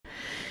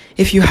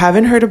If you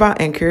haven't heard about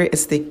Anchor,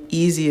 it's the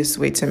easiest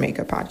way to make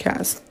a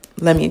podcast.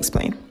 Let me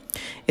explain.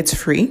 It's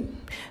free.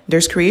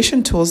 There's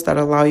creation tools that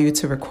allow you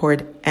to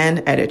record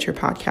and edit your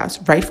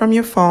podcast right from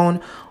your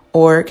phone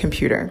or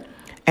computer.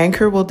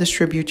 Anchor will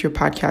distribute your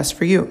podcast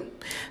for you,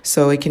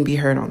 so it can be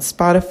heard on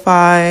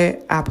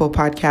Spotify, Apple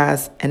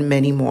Podcasts, and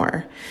many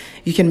more.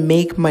 You can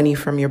make money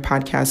from your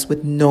podcast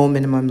with no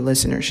minimum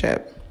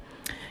listenership.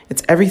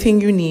 It's everything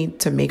you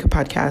need to make a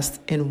podcast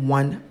in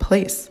one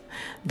place.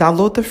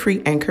 Download the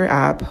free Anchor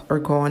app or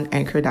go on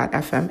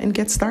anchor.fm and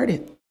get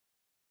started.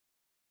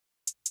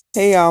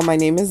 Hey y'all, my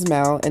name is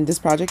Mel, and this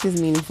project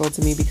is meaningful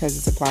to me because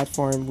it's a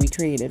platform we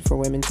created for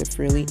women to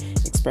freely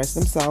express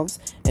themselves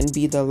and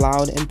be the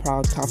loud and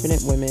proud,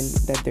 confident women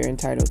that they're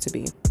entitled to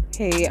be.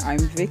 Hey, I'm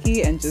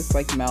Vicky, and just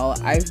like Mel,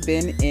 I've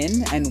been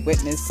in and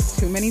witnessed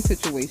too many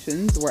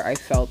situations where I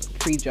felt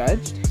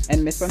prejudged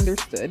and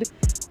misunderstood,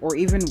 or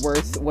even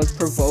worse, was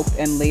provoked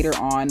and later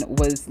on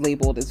was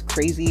labeled as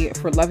crazy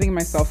for loving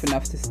myself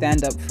enough to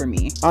stand up for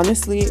me.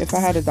 Honestly, if I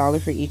had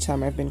 $1 for each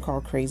time I've been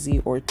called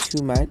crazy or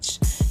too much,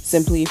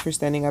 simply for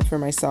standing up for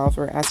myself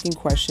or asking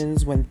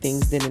questions when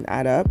things didn't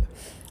add up,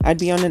 I'd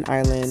be on an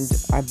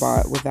island I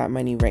bought with that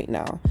money right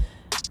now.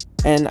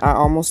 And I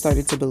almost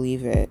started to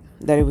believe it,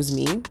 that it was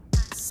me.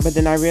 But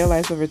then I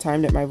realized over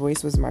time that my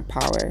voice was my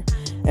power.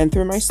 And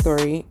through my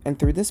story and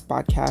through this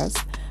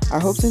podcast, I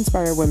hope to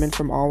inspire women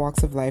from all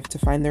walks of life to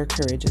find their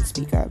courage and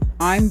speak up.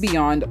 I'm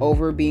beyond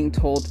over being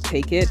told to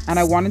take it, and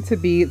I wanted to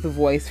be the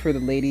voice for the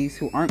ladies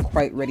who aren't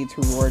quite ready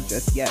to roar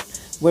just yet.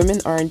 Women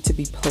aren't to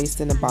be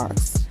placed in a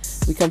box.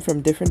 We come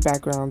from different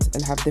backgrounds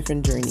and have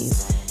different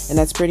journeys, and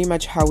that's pretty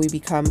much how we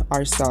become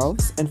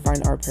ourselves and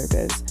find our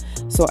purpose.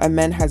 So a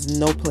man has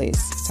no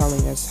place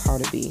telling us how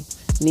to be,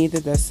 neither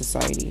does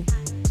society.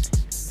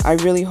 I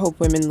really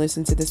hope women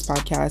listen to this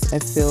podcast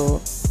and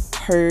feel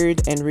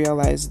heard and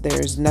realize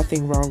there's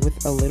nothing wrong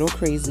with a little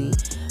crazy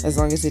as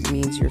long as it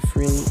means you're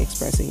freely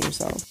expressing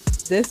yourself.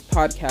 This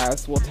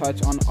podcast will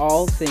touch on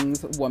all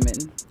things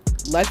woman.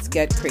 Let's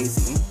get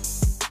crazy.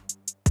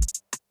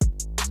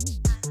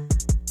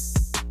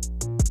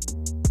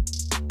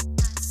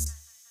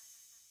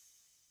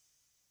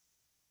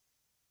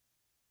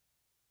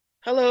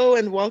 Hello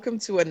and welcome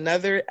to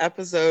another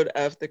episode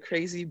of the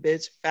Crazy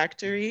Bitch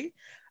Factory.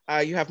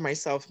 You have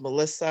myself,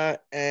 Melissa,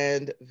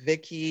 and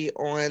Vicky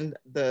on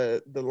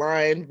the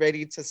line,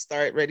 ready to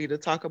start, ready to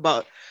talk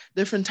about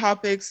different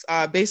topics.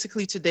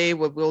 Basically today,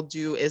 what we'll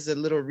do is a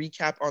little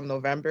recap on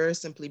November,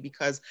 simply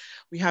because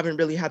we haven't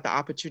really had the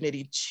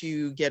opportunity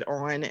to get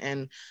on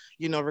and,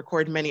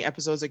 record many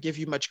episodes or give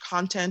you much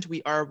content.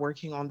 We are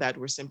working on that.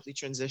 We're simply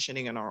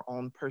transitioning in our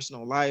own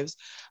personal lives.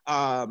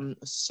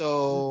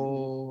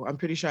 So I'm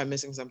pretty sure I'm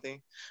missing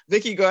something.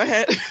 Vicky, go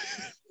ahead.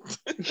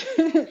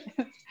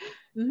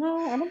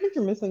 No, I don't think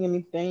you're missing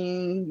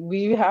anything.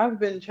 We have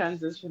been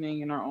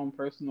transitioning in our own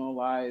personal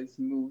lives,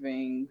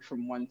 moving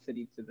from one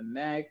city to the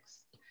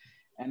next.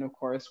 And of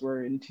course,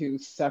 we're in two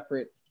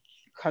separate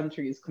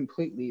countries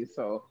completely.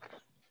 So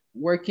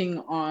working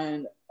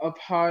on a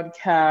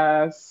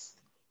podcast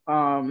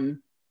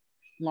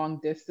long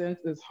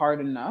distance is hard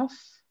enough.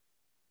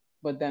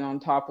 But then on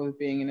top of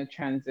being in a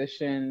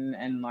transition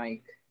and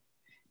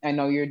I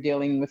know you're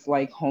dealing with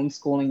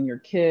homeschooling your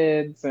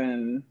kids,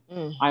 and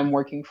I'm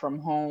working from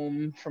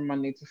home from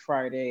Monday to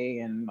Friday,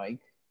 and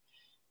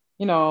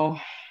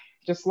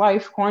just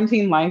life,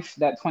 quarantine life,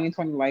 that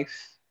 2020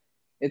 life.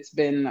 It's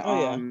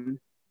been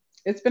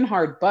it's been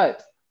hard,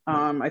 but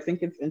I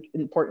think it's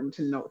important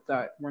to note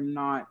that we're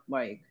not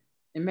it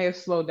may have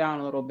slowed down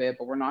a little bit,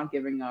 but we're not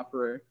giving up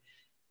or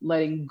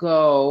letting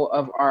go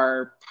of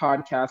our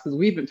podcast, because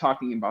we've been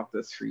talking about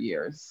this for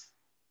years.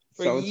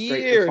 For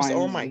years.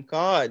 Oh my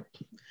God.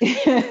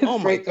 Oh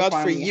my God.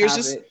 For years.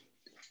 Just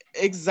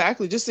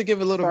exactly. Just to give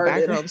a little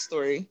background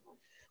story.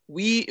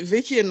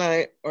 Vicky and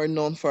I are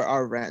known for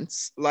our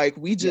rants.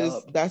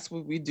 That's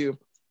what we do.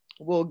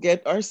 We'll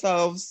get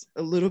ourselves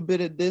a little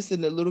bit of this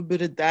and a little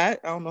bit of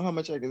that. I don't know how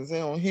much I can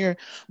say on here,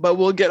 but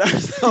we'll get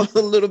ourselves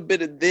a little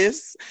bit of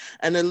this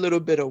and a little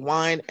bit of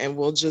wine. And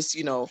we'll just,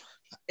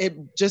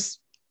 it just,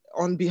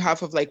 on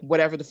behalf of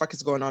whatever the fuck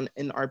is going on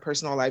in our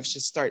personal lives,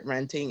 just start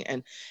ranting.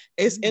 And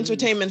it's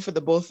entertainment for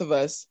the both of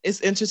us. It's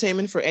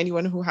entertainment for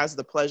anyone who has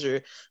the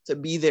pleasure to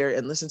be there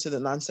and listen to the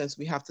nonsense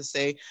we have to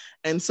say.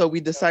 And so we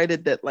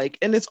decided that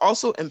and it's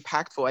also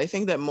impactful. I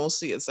think that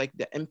mostly it's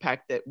the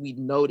impact that we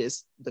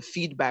notice, the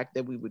feedback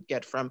that we would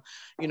get from,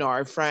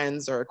 our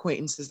friends or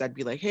acquaintances that'd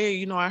be like,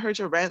 hey, I heard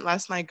your rant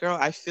last night, girl.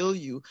 I feel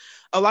you.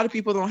 A lot of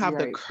people don't have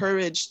the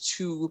courage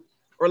to,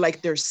 or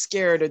they're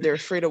scared or they're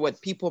afraid of what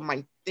people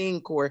might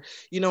think, or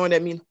you know what I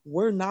mean.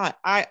 We're not.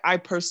 I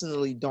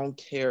personally don't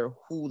care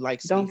who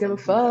likes me. Don't give a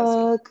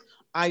fuck.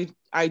 I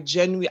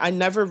genuinely, I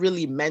never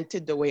really meant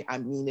it the way I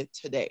mean it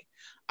today.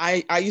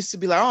 I used to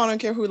be like, oh, I don't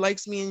care who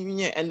likes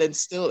me, and then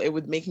still it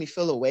would make me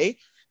feel away.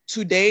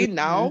 Today,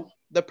 now,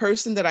 the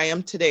person that I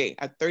am today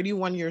at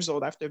 31 years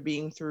old, after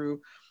being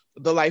through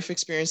the life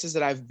experiences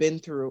that I've been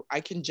through, I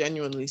can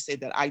genuinely say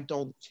that I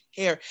don't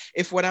care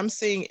if what I'm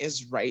saying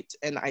is right,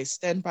 and I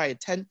stand by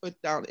it 10 toes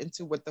down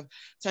into what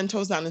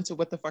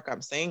the fuck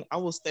I'm saying. I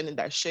will stand in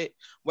that shit,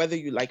 whether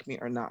you like me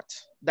or not.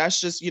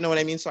 That's just, you know what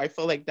I mean? So I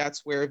feel like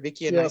that's where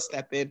Vicky and I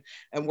step in,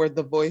 and we're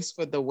the voice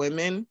for the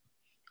women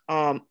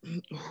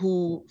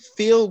who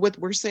feel what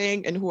we're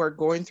saying and who are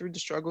going through the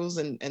struggles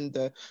and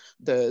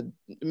the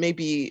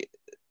maybe,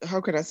 how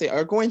can I say,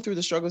 are going through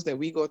the struggles that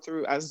we go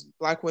through as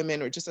Black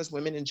women or just as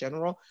women in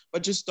general,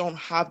 but just don't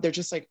have, they're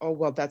just like, oh,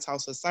 well, that's how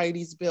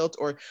society's built,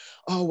 or,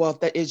 oh, well,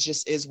 that is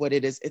just is what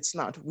it is. It's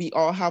not. We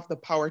all have the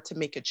power to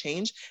make a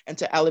change and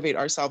to elevate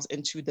ourselves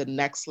into the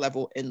next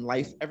level in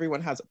life.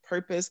 Everyone has a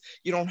purpose.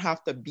 You don't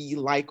have to be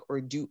like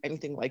or do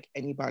anything like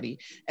anybody.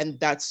 And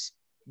that's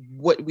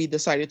what we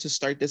decided to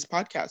start this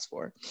podcast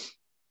for.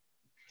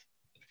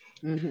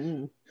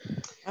 Mm-hmm.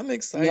 I'm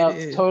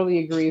excited. Yep, totally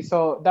agree.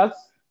 So that's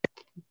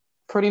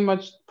pretty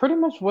much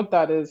what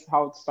that is.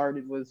 How it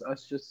started was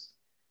us just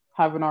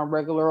having our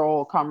regular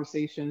old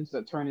conversations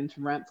that turn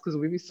into rants, because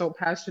we be so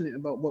passionate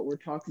about what we're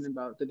talking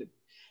about that it,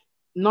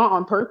 not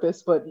on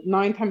purpose, but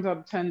 9 times out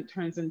of 10 it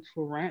turns into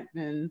a rant,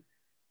 and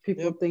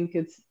people think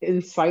it's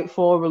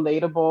insightful,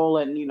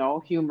 relatable, and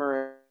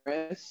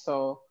humorous.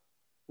 So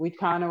we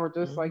kind of were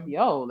just like,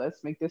 yo,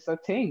 let's make this a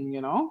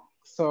thing.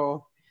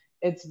 So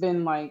it's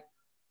been like,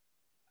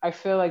 I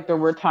feel like there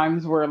were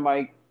times where,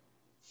 like,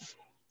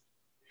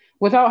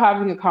 without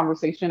having a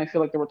conversation, I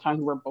feel like there were times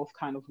where we're both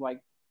kind of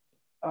like,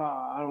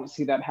 I don't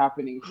see that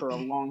happening for a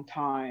long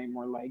time,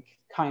 or like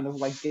kind of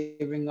like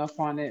giving up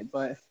on it.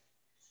 But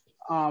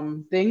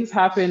things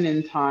happen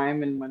in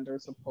time and when they're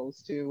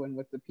supposed to, and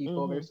with the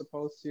people they're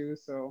supposed to.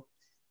 So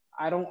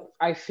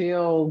I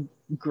feel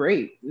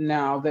great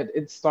now that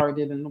it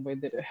started in the way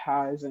that it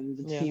has, and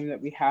the team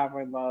that we have,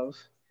 I love.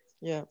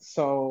 Yeah.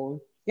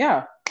 So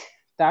yeah,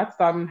 that's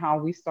how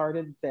we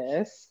started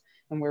this,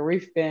 and where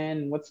we've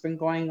been, what's been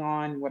going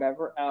on,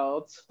 whatever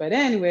else. But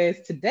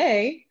anyways,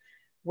 today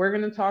we're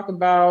going to talk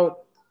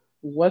about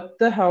what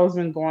the hell's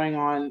been going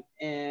on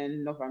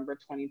in November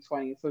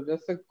 2020. So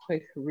just a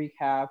quick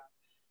recap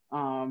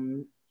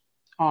on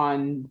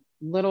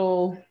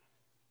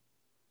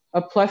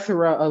a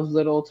plethora of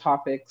little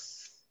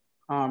topics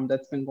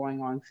that's been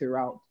going on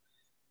throughout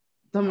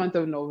the month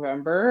of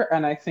November.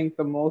 And I think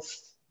the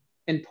most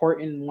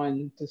important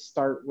one to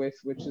start with,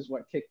 which is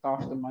what kicked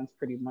off the month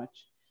pretty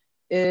much,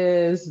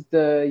 is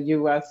the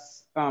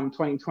US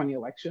 2020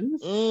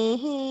 elections.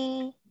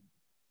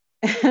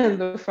 And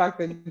the fact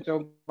that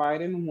Joe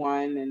Biden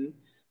won,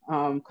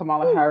 and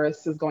Kamala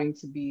Harris is going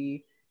to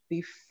be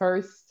the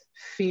first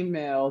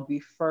female, the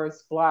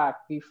first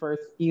Black, the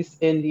first East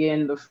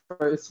Indian, the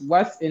first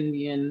West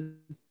Indian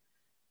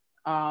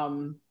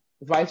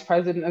vice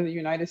president of the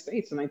United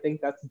States. And I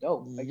think that's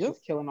dope. Like, she's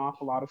killing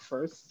off a lot of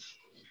firsts.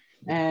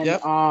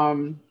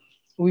 And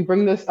we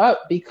bring this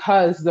up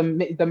because the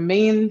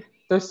main,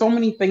 there's so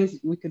many things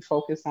we could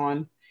focus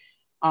on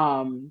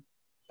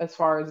as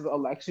far as the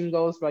election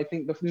goes, but I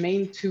think the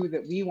main two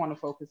that we want to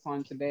focus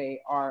on today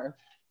are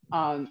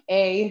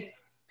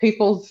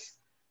people's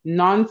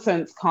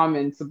nonsense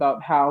comments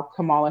about how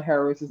Kamala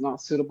Harris is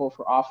not suitable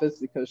for office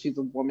because she's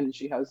a woman and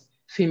she has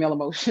female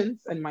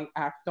emotions and might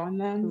act on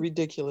them.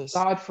 Ridiculous.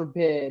 God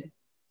forbid.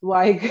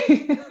 Like,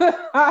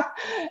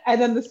 and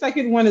then the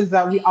second one is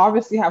that we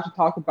obviously have to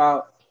talk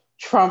about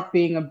Trump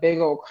being a big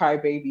old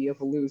crybaby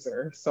of a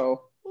loser.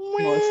 So,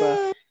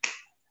 Melissa,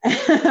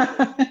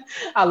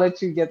 I'll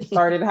let you get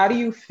started. How do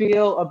you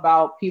feel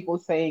about people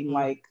saying,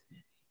 like,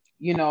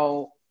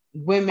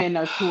 women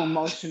are too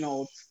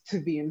emotional to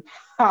be in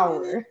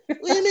power?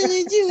 Women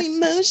are too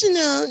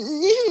emotional.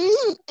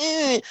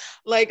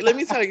 Like, let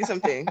me tell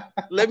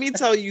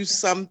you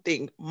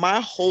something. My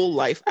whole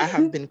life, I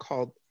have been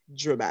called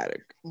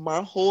dramatic.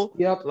 My whole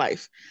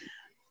life.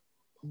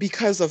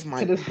 Because of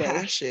my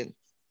passion.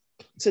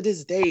 To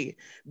this day,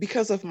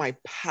 because of my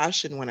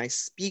passion, when I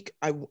speak,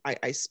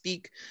 I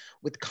speak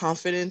with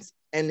confidence,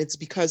 and it's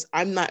because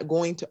I'm not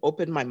going to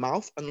open my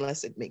mouth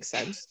unless it makes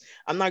sense.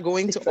 I'm not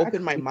going to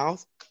open my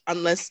mouth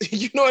unless,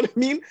 you know what I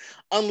mean?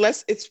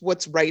 Unless it's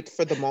what's right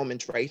for the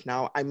moment right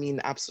now. I mean,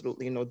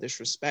 absolutely no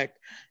disrespect.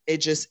 It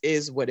just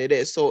is what it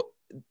is. So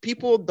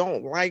people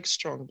don't like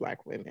strong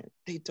Black women.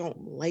 They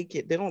don't like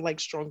it. They don't like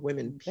strong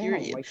women,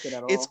 period. They don't like it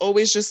at all. It's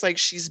always just like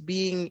she's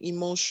being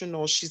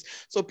emotional.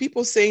 So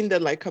people saying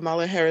that, like,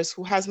 Kamala Harris,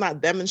 who has not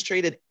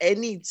demonstrated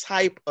any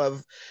type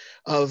of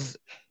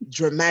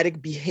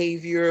dramatic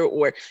behavior,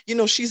 or,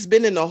 she's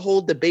been in a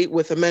whole debate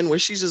with a man where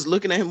she's just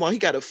looking at him while he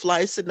got a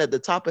fly sitting at the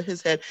top of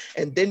his head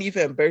and didn't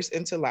even burst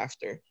into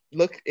laughter.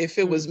 Look, if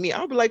it was me,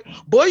 I'd be like,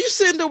 boy, you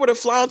sitting there with a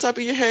fly on top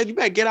of your head. You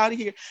better get out of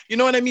here. You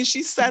know what I mean?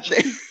 She sat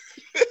there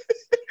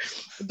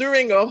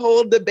during a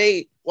whole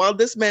debate while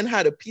this man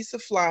had a piece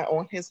of fly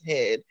on his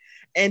head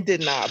and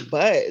did not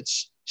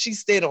budge. She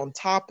stayed on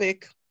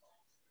topic.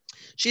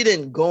 She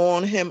didn't go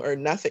on him or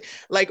nothing.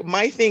 Like,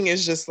 my thing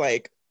is just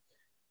like,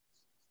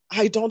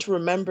 I don't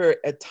remember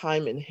a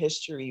time in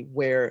history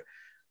where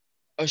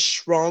a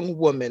strong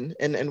woman,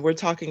 and we're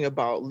talking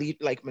about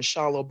like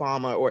Michelle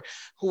Obama or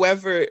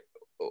whoever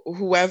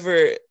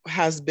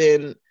has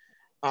been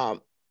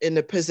in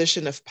a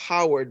position of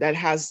power, that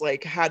has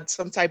like had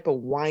some type of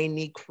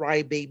whiny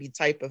crybaby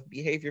type of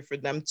behavior, for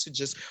them to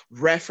just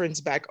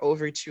reference back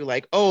over to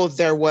like, oh,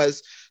 there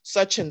was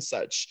such and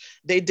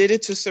such. They did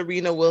it to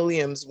Serena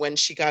Williams when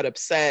she got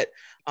upset.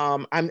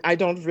 I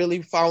don't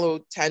really follow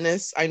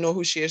tennis. I know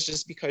who she is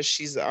just because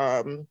she's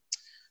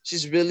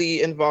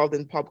really involved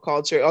in pop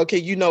culture. Okay,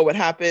 you know what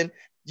happened.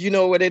 You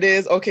know what it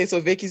is. Okay, so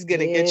Vicky's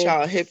gonna get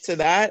y'all hip to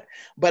that.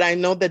 But I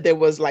know that there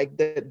was like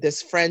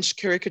this French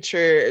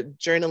caricature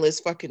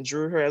journalist fucking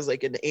drew her as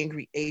like an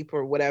angry ape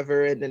or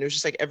whatever, and then it was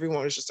just like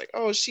everyone was just like,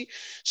 oh, she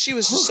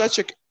was just such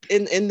a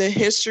in the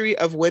history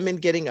of women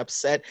getting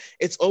upset.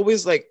 It's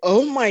always like,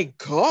 oh my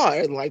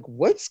god, like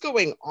what's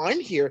going on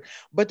here?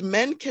 But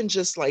men can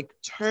just like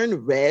turn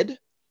red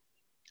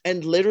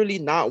and literally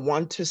not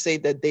want to say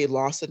that they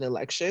lost an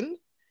election.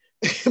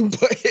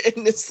 But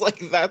and it's like,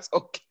 that's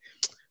okay.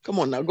 Come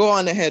on now, go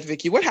on ahead,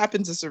 Vicky. What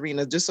happened to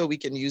Serena, just so we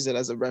can use it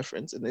as a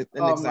reference and an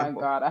example? Oh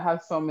my God, I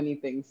have so many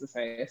things to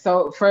say.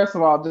 So first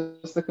of all,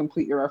 just to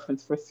complete your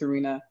reference for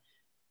Serena,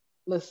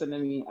 listen to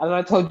me. As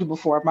I told you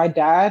before, my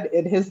dad,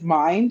 in his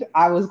mind,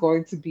 I was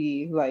going to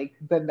be like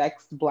the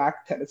next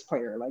Black tennis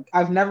player. Like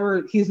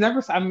he's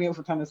never signed me up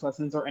for tennis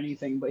lessons or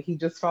anything, but he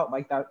just felt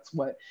like that's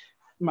what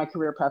my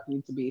career path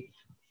needs to be.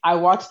 I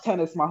watched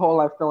tennis my whole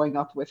life growing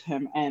up with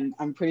him, and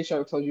I'm pretty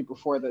sure I've told you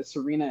before that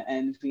Serena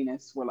and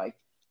Venus were like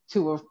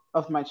two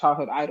of my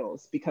childhood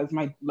idols, because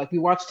we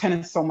watched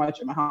tennis so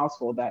much in my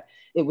household that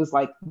it was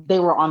like they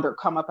were on their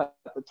come up at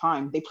the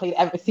time. They played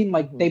it seemed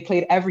like they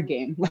played every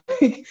game.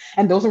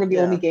 And those were the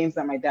only games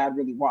that my dad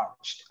really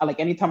watched. Like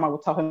anytime I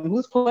would tell him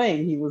who's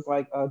playing, he was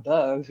like,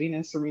 duh,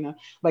 Venus, Serena.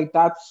 Like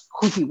that's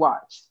who he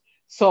watched.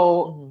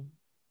 So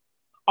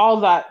all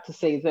that to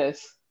say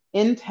this,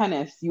 in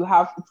tennis,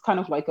 it's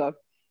kind of like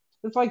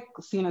it's like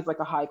seen as like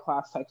a high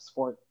class type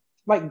sport,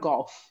 like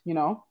golf, you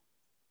know?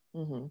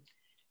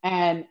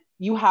 And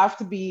you have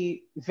to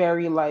be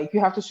very you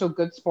have to show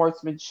good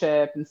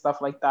sportsmanship and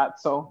stuff like that.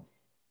 So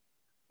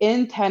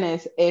in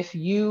tennis, if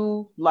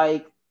you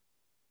don't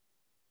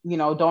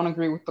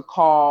agree with the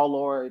call,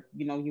 or,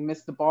 you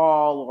missed the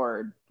ball,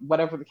 or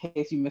whatever the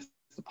case, you missed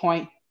the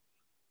point,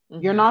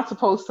 you're not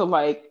supposed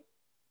to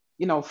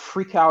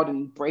freak out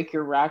and break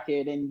your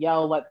racket and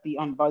yell at the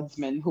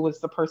ombudsman, who is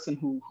the person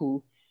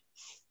who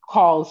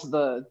calls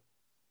the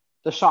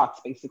shots.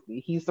 Basically,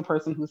 he's the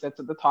person who sits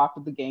at the top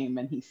of the game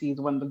and he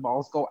sees when the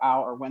balls go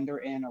out or when they're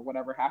in or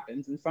whatever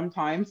happens. And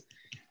sometimes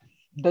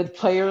the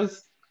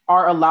players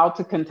are allowed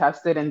to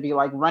contest it and be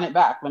like, run it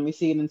back, let me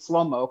see it in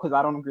slow-mo because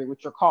I don't agree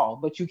with your call.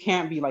 But you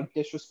can't be like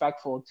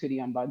disrespectful to the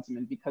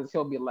ombudsman, because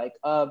he'll be like,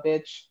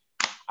 bitch,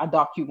 I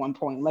dock you 1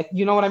 point. Like,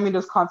 you know what I mean?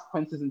 There's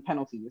consequences and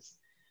penalties.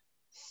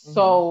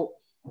 So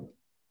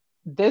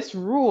this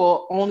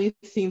rule only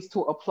seems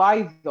to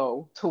apply,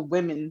 though, to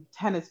women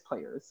tennis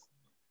players.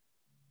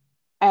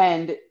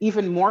 And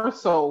even more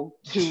so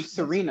to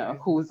Serena,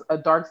 who's a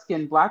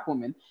dark-skinned Black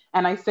woman.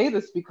 And I say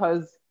this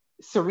because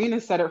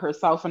Serena said it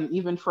herself, and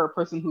even for a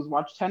person who's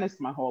watched tennis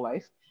my whole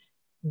life,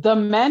 the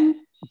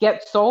men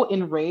get so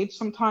enraged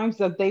sometimes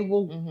that they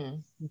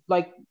will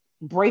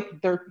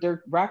break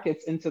their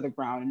rackets into the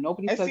ground, and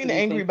nobody says anything. I've seen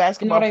angry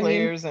basketball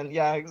players, and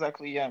yeah,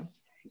 exactly, yeah.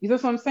 You know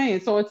what I'm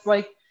saying? So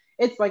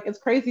it's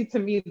crazy to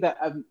me that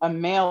a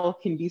male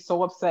can be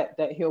so upset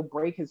that he'll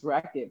break his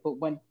racket, but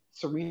when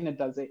Serena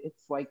does it,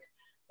 it's like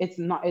it's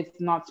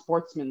not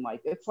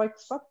sportsmanlike. It's like,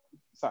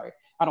 sorry,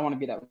 I don't want to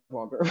be that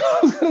vulgar. I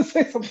was gonna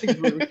say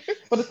something rude,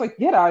 but it's like,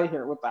 get out of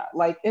here with that.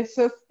 Like it's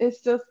just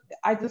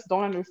I just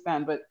don't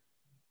understand. But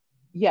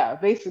yeah,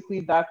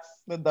 basically that's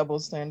the double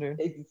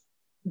standard.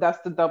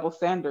 That's the double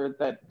standard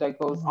that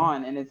goes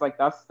on, and it's like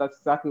that's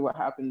exactly what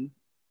happened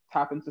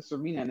to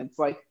Serena. And it's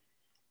like,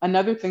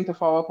 another thing to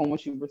follow up on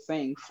what you were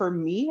saying, for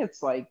me,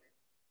 it's like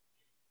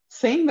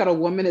saying that a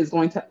woman is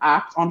going to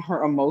act on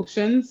her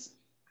emotions.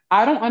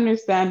 I don't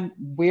understand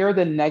where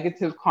the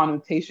negative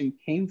connotation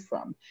came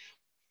from.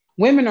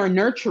 Women are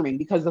nurturing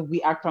because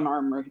we act on our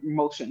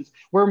emotions.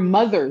 We're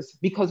mothers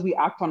because we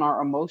act on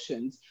our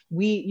emotions.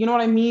 You know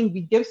what I mean?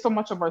 We give so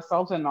much of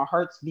ourselves and our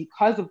hearts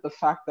because of the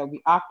fact that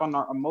we act on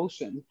our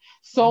emotions.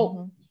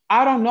 So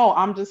I don't know.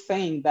 I'm just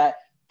saying that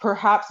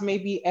perhaps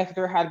maybe if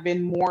there had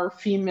been more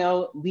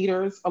female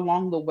leaders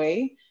along the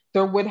way,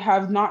 there would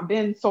have not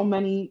been so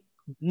many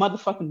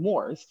motherfucking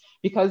wars.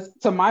 Because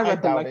to my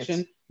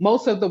recollection,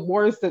 most of the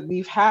wars that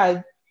we've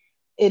had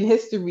in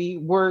history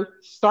were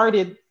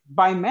started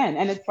by men.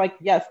 And it's like,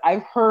 yes,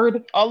 I've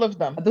heard all of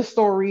them, the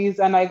stories,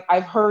 and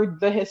I've heard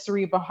the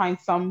history behind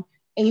some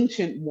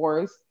ancient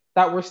wars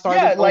that were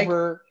started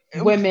over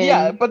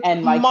women, but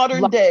and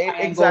modern day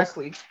angles.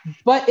 Exactly.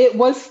 But it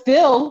was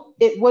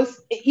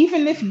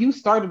even if you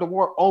started a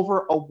war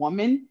over a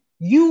woman,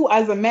 you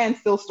as a man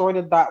still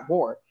started that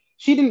war.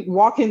 She didn't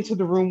walk into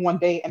the room one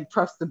day and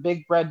press the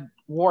big red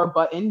war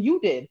button. You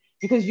did.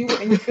 because you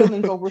were in your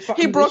feelings over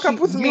something. He broke up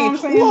with me. You know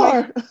what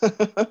I'm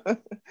saying? Like,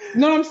 you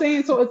know what I'm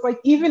saying? So it's like,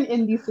 even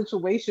in these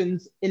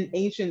situations in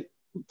ancient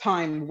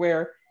time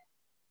where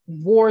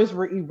wars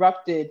were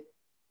erupted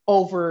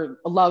over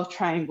love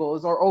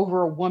triangles or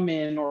over a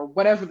woman or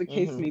whatever the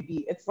case may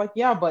be, it's like,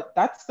 yeah, but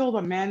that's still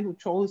the man who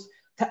chose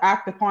to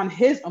act upon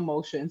his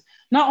emotions.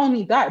 Not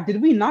only that,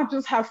 did we not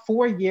just have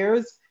 4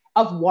 years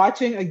of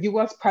watching a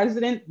US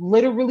president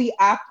literally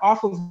act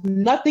off of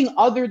nothing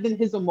other than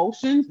his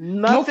emotions?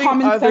 Nothing no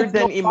common other sense,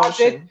 than no emotion.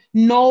 logic,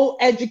 no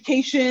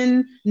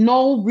education,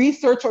 no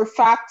research or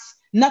facts,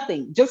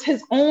 nothing. Just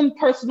his own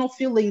personal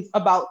feelings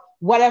about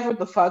whatever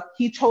the fuck.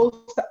 He chose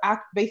to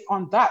act based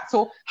on that.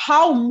 So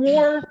how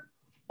more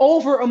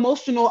over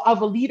emotional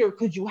of a leader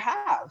could you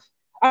have?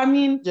 I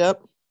mean, yep.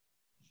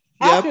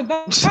 After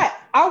that,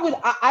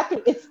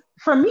 after it's,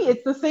 for me,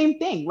 it's the same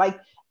thing. Like,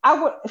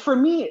 for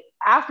me,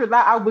 after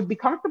that, I would be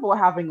comfortable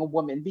having a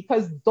woman,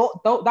 because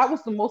that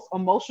was the most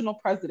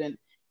emotional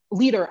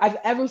leader I've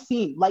ever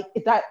seen. Like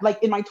that,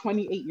 like in my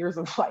 28 years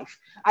of life,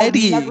 I've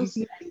never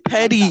seen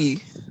petty.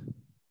 Like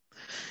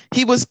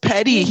he was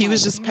petty. Oh he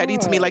was just God. petty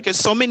to me. Like, there's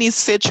so many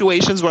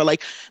situations where,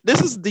 like,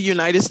 this is the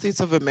United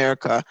States of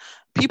America.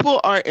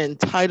 People are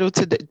entitled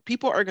to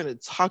people are going to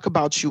talk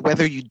about you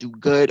whether you do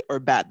good or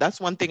bad. That's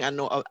one thing I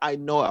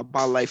know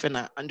about life, and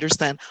I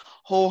understand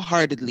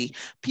wholeheartedly.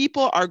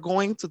 People are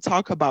going to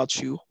talk about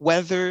you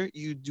whether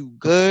you do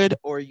good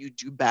or you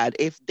do bad.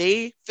 If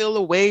they feel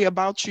a way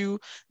about you,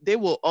 they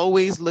will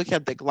always look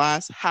at the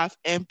glass half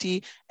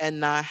empty and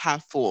not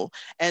half full.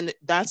 And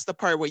that's the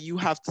part where you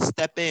have to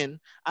step in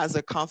as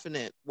a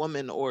confident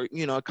woman, or,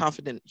 you know, a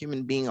confident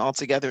human being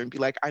altogether, and be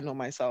like, I know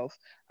myself.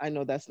 I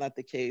know that's not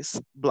the case,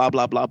 blah,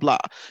 blah, blah, blah.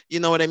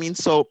 You know what I mean?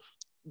 So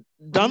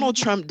Donald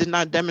Trump did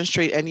not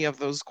demonstrate any of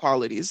those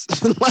qualities.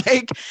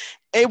 Like,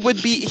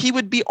 he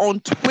would be on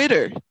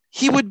Twitter.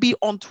 He would be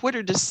on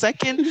Twitter the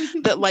second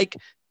that, like,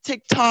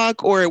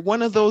 TikTok or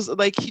one of those,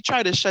 like, he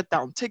tried to shut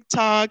down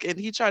TikTok, and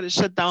he tried to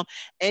shut down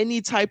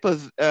any type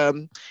of,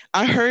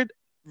 I heard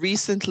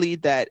recently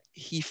that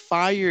he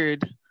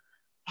fired,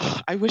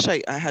 I wish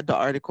I had the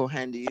article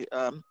handy.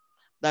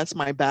 That's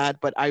my bad,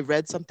 but I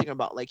read something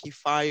about, like, he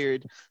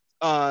fired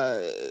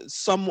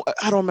some,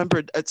 I don't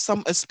remember,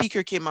 a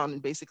speaker came out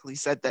and basically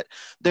said that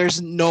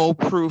there's no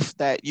proof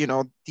that, you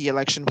know, the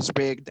election was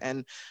rigged,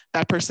 and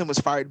that person was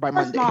fired by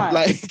Monday. Not.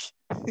 Like,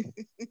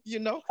 you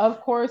know, of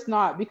course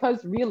not,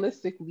 because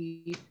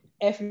realistically,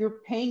 if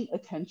you're paying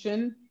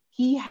attention,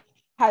 he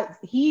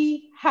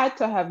had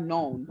to have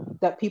known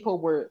that people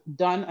were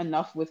done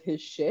enough with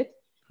his shit,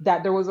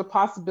 that there was a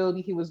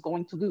possibility he was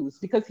going to lose,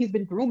 because he's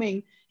been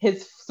grooming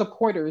his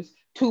supporters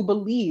to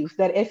believe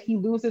that if he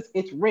loses,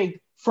 it's rigged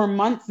for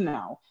months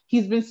now.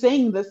 He's been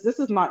saying this. This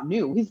is not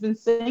new. He's been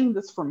saying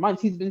this for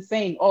months. He's been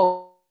saying,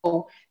 oh,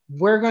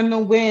 we're going to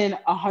win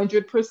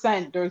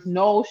 100%. There's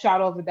no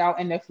shadow of a doubt.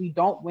 And if we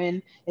don't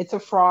win, it's a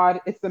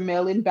fraud. It's the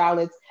mail-in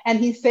ballots. And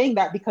he's saying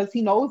that because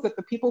he knows that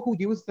the people who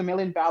use the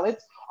mail-in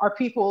ballots are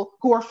people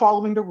who are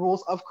following the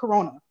rules of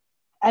Corona.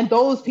 And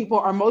those people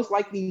are most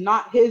likely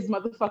not his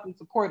motherfucking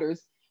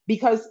supporters,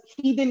 because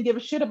he didn't give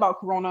a shit about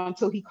Corona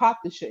until he caught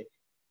the shit.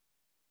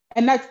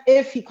 And that's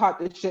if he caught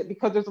the shit,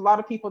 because there's a lot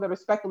of people that are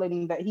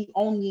speculating that he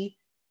only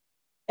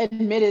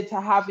admitted to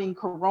having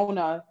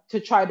Corona to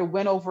try to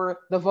win over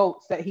the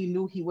votes that he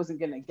knew he wasn't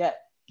going to get.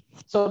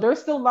 So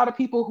there's still a lot of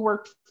people who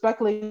are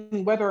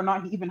speculating whether or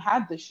not he even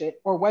had the shit,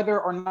 or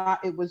whether or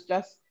not it was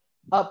just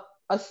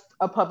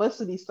a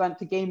publicity stunt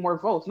to gain more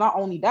votes. Not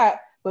only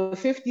that, but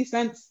 50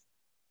 Cent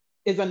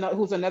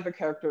who's another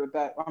character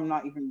that I'm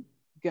not even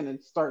going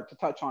to start to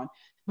touch on.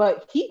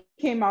 But he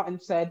came out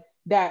and said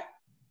that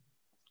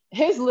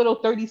his little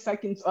 30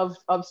 seconds of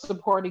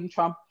supporting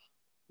Trump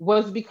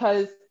was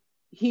because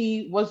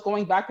he was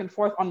going back and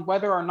forth on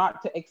whether or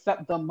not to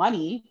accept the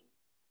money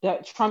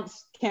that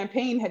Trump's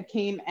campaign had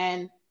came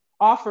and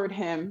offered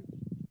him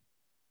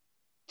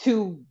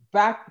to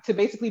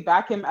basically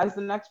back him as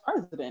the next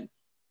president.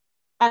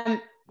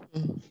 And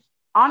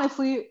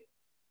honestly,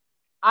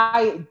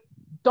 I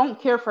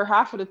don't care for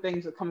half of the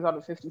things that comes out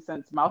of 50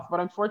 Cent's mouth, but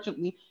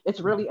unfortunately, it's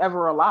really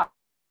ever a lie.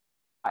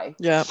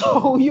 Yeah.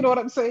 So you know what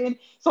I'm saying?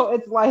 So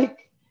it's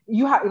like,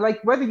 you have,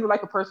 like, whether you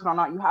like a person or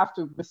not, you have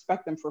to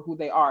respect them for who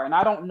they are. And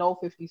I don't know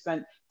 50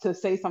 Cent to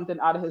say something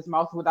out of his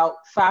mouth without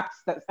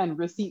facts and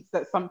receipts,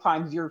 that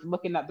sometimes you're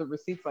looking at the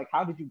receipts like,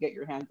 how did you get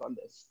your hands on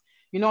this?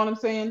 You know what I'm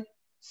saying?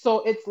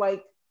 So it's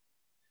like,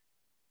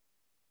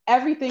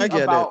 everything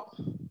about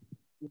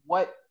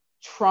what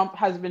Trump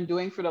has been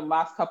doing for the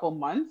last couple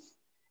months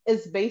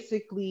is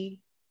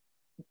basically,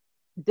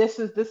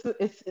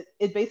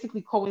 it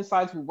basically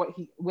coincides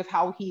with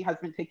how he has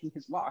been taking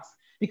his loss.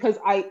 Because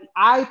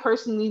I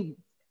personally,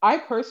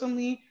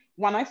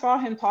 when I saw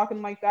him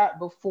talking like that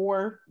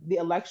before the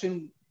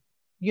election,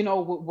 you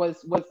know,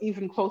 was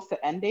even close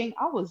to ending,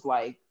 I was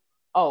like,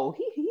 oh,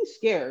 he's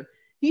scared.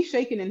 He's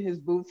shaking in his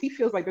boots. He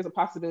feels like there's a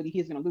possibility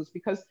he's going to lose,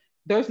 because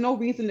there's no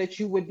reason that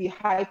you would be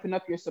hyping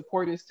up your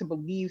supporters to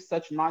believe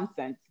such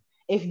nonsense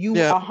if you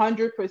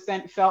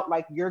 100% felt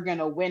like you're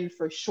gonna win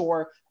for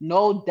sure,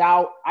 no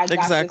doubt, I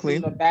got this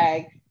in the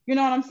bag. You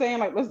know what I'm saying?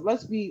 Like,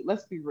 let's be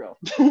real.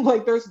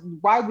 Like,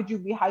 why would you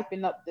be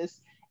hyping up this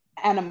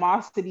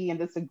animosity and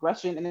this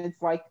aggression? And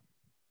it's like,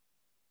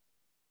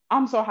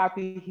 I'm so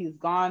happy he's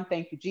gone.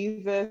 Thank you,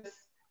 Jesus.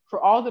 For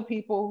all the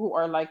people who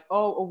are like,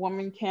 oh, a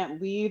woman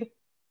can't lead.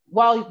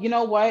 Well, you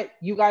know what?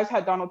 You guys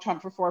had Donald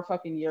Trump for 4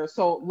 fucking years.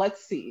 So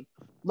let's see.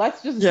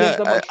 Let's just give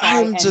them a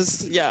try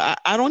see. I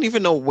don't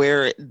even know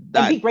where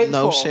that be grateful,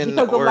 notion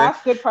because the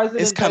last good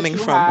president is coming that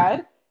you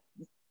from.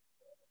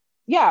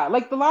 had,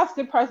 like the last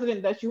good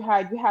president that you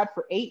had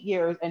for 8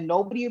 years, and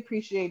nobody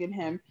appreciated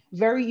him.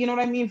 You know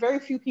what I mean? Very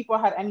few people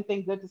had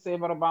anything good to say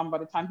about Obama by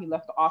the time he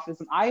left the office.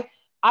 And I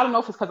don't know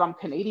if it's because I'm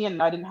Canadian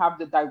and I didn't have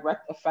the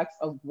direct effects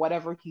of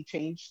whatever he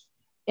changed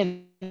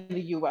in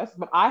the US,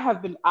 but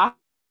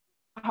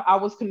I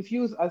was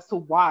confused as to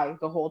why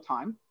the whole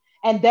time.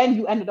 And then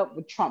you ended up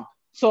with Trump.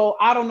 So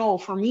I don't know.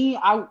 For me,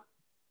 I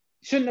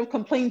shouldn't have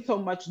complained so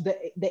much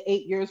the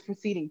 8 years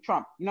preceding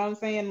Trump. You know what I'm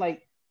saying?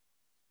 Like,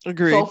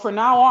 agreed. So for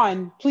now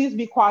on, please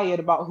be quiet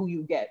about who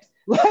you get.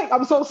 Like,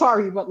 I'm so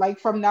sorry, but like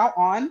from now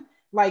on,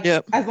 like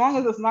as long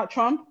as it's not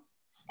Trump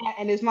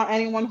and it's not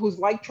anyone who's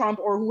like Trump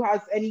or who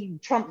has any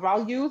Trump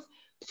values,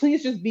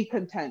 please just be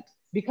content.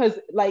 Because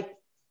like,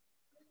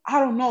 I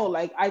don't know,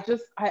 like I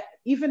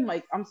even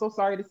like, I'm so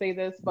sorry to say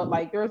this, but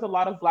like there's a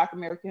lot of Black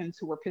Americans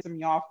who were pissing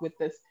me off with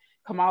this.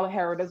 Kamala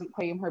Harris doesn't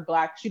claim her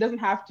Black. She doesn't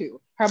have to.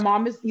 Her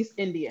mom is East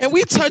Indian. Can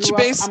we touch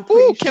base?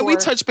 Can we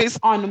touch base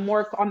on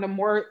the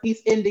more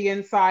East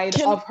Indian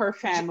side of her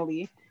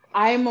family?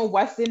 I am a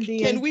West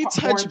Indian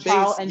born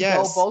child, and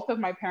though both of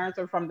my parents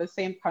are from the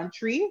same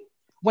country,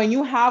 when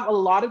you have a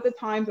lot of the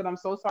times, and I'm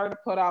so sorry to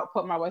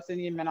put my West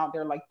Indian men out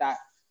there like that,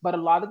 but a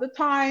lot of the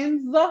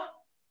times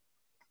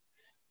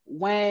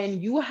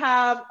when you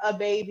have a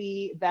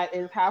baby that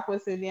is half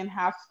West Indian,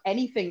 half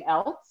anything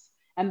else,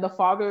 and the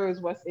father is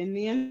West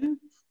Indian,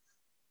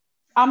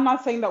 I'm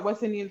not saying that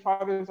West Indian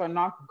fathers are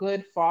not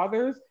good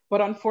fathers,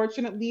 but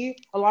unfortunately,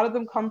 a lot of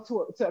them come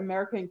to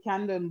America and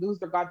Canada and lose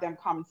their goddamn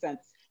common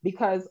sense,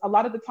 because a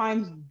lot of the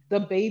times the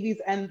babies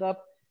end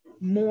up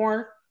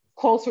more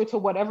closer to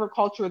whatever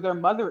culture their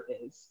mother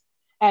is.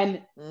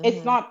 And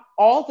it's not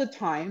all the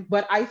time,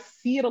 but I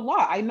see it a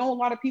lot. I know a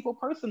lot of people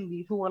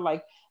personally who are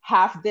like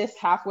half this,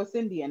 half West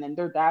Indian, and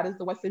their dad is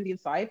the West Indian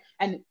side.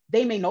 And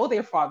they may know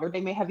their father.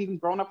 They may have even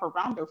grown up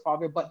around their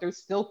father, but they're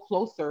still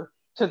closer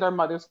to their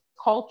mother's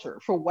culture.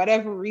 For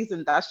whatever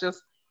reason, that's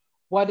just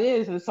what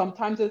is. And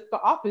sometimes it's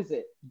the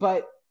opposite.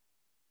 But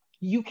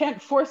you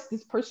can't force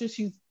this person.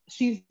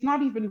 She's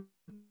not even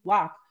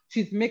Black.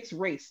 She's mixed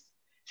race.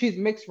 She's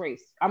mixed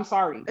race. I'm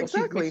sorry, but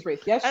she's mixed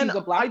race. Yes, she's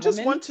a Black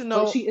woman, want to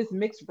know, but she is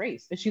mixed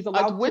race, and she's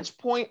allowed at which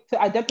point to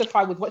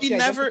identify with what she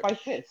identifies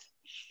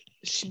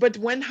with. But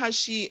when has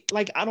she,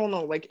 like, I don't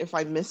know, like if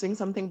I'm missing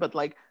something, but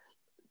like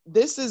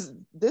this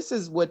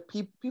is what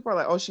people are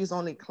like, oh, she's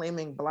only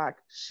claiming Black.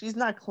 She's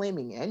not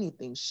claiming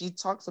anything. She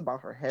talks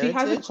about her heritage. She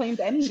hasn't claimed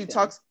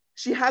anything.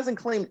 She hasn't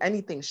claimed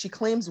anything. She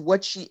claims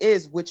what she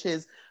is, which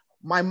is,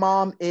 my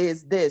mom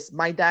is this,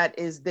 my dad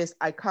is this,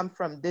 I come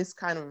from this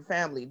kind of a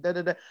family.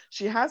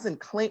 She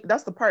hasn't claimed.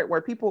 That's the part where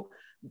people,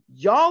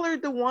 y'all are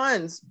the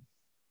ones,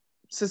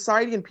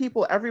 society and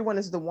people, everyone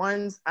is the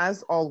ones,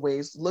 as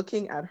always,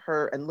 looking at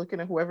her and looking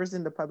at whoever's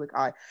in the public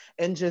eye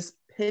and just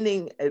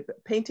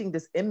painting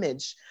this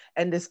image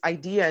and this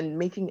idea and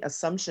making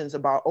assumptions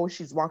about, oh,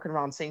 she's walking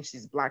around saying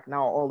she's Black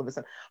now all of a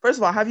sudden. First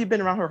of all, have you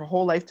been around her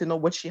whole life to know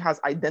what she has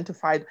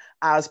identified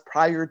as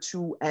prior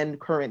to and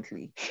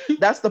currently?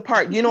 That's the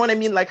part, you know what I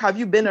mean? Like, have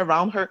you been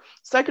around her?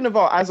 Second of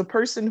all, as a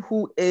person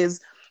who is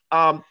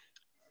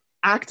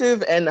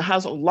active and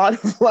has a lot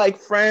of like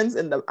friends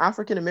in the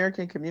African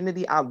American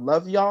community, I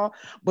love y'all,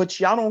 but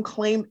y'all don't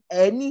claim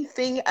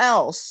anything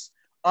else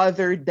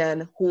other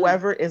than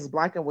whoever is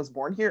Black and was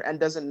born here and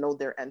doesn't know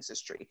their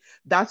ancestry.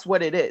 That's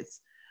what it is.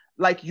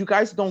 Like, you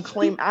guys don't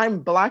claim I'm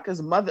Black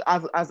as mother,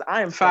 as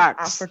I am from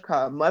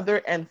Africa,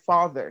 mother and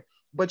father,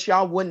 but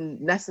y'all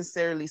wouldn't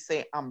necessarily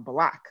say I'm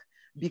Black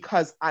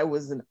because I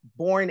wasn't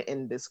born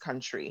in this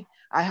country.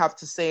 I have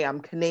to say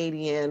I'm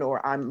Canadian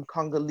or I'm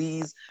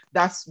Congolese.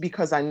 That's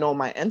because I know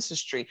my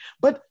ancestry.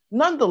 But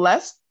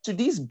nonetheless, to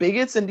these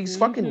bigots and these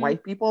fucking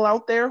white people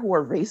out there who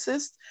are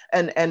racist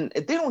and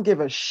they don't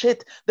give a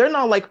shit. They're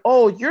not like,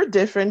 oh, you're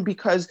different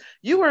because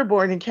you were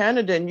born in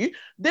Canada, and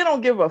they don't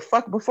give a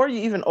fuck before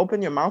you even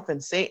open your mouth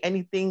and say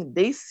anything.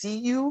 They see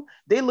you,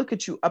 they look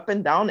at you up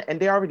and down, and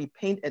they already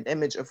paint an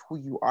image of who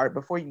you are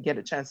before you get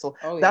a chance. So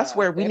that's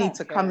where we need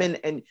to come in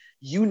and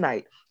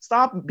unite.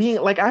 Stop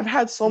being like, I've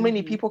had so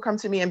many people come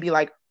to me and be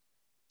like,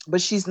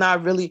 but she's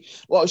not really,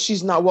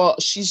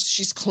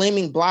 she's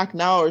claiming Black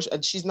now, or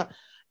she's not.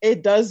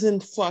 It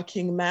doesn't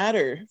fucking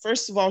matter.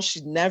 First of all,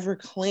 she never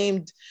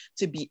claimed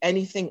to be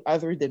anything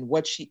other than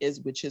what she is,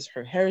 which is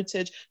her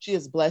heritage. She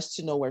is blessed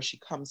to know where she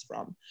comes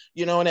from.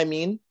 You know what I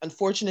mean?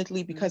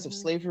 Unfortunately, because of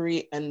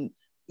slavery and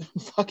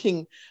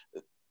fucking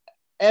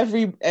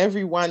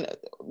everyone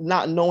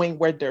not knowing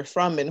where they're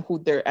from and who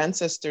their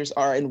ancestors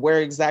are and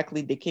where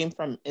exactly they came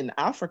from in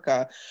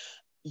Africa,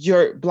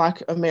 you're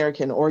Black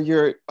American or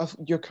you're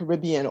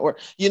Caribbean, or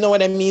you know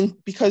what I mean,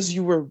 because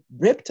you were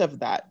ripped of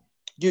that.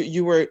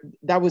 You were,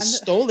 that was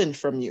stolen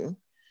from you.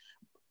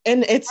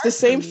 And it's the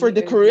same for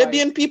the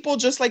Caribbean people,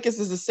 just like it's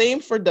the same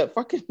for the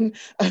fucking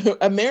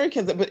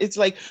Americans. But it's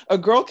like a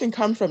girl can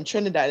come from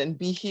Trinidad and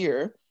be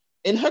here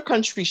in her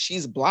country.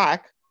 She's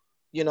Black,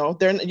 you know,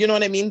 you know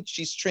what I mean?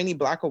 She's Trini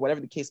Black or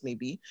whatever the case may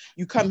be.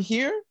 You come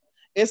here,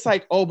 it's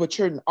like, but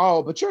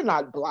you're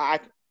not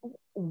Black.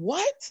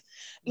 What?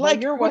 Like,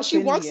 but you're West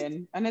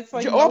Indian, and it's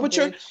like, no,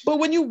 but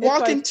when you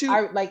walk into,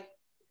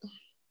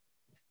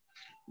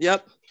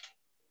 yep.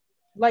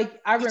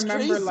 Like, I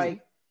remember,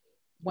 like,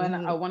 when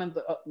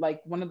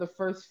one of the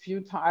first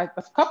few times,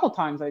 a couple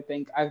times, I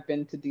think I've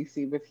been to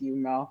DC with you,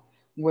 Mel,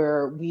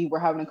 where we were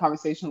having a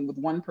conversation with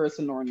one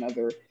person or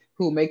another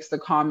who makes the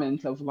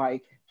comment of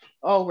like,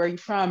 oh, where are you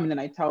from? And then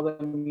I tell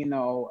them, you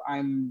know,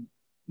 I'm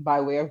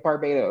by way of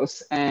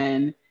Barbados.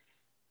 And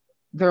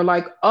they're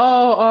like,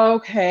 oh,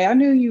 okay, I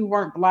knew you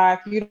weren't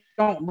Black. You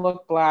don't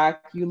look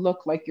Black. You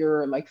look like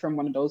you're like from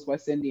one of those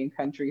West Indian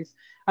countries.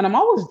 And I'm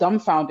always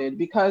dumbfounded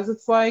because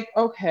it's like,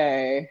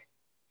 okay,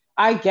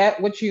 I get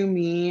what you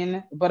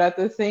mean, but at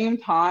the same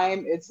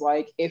time, it's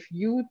like, if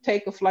you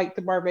take a flight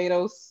to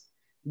Barbados,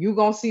 you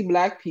gonna see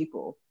Black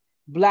people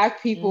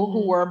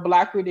who are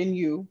Blacker than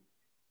you,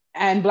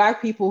 and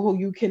Black people who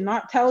you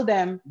cannot tell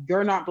them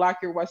you're not Black,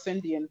 you're West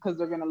Indian, because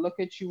they're gonna look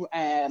at you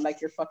and like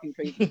you're fucking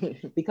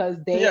crazy because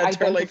they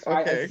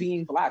identify as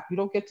being Black. You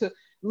don't get to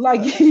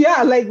like,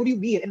 like, what do you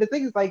mean? And the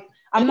thing is, like,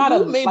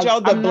 who made y'all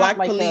the Black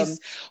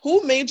police?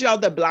 Who made y'all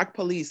the Black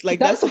police? Like,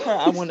 that's the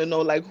part I want to know.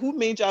 Like, who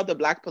made y'all the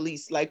Black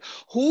police? Like,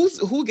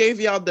 who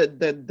gave y'all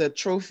the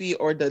trophy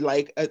or the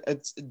like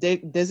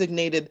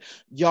designated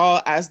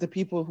y'all as the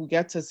people who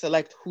get to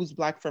select who's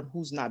Black from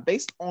who's not,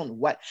 based on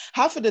what?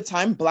 Half of the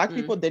time, Black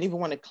people didn't even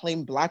want to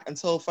claim Black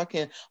until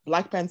fucking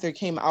Black Panther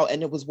came out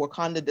and it was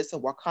Wakanda this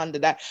and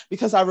Wakanda that.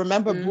 Because I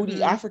remember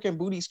African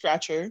Booty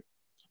Scratcher.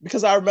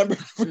 Because I remember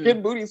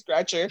freaking Booty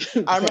Scratcher.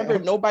 I remember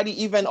nobody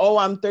even,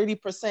 I'm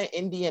 30%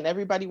 Indian.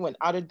 Everybody went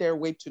out of their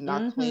way to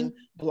not claim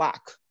Black.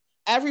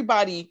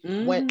 Everybody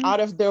went out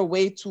of their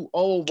way to,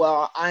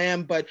 I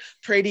am but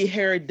pretty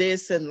hair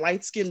this and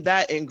light skin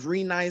that and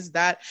green eyes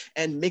that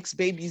and mixed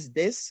babies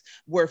this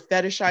were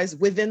fetishized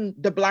within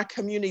the Black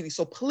community.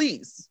 So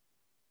please,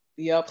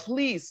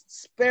 please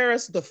spare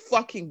us the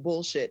fucking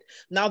bullshit.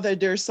 Now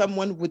that there's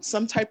someone with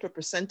some type of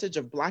percentage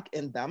of Black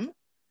in them,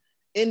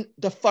 in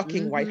the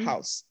fucking White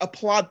House.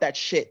 Applaud that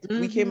shit.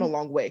 We came a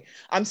long way.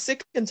 I'm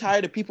sick and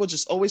tired of people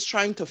just always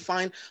trying to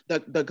find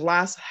the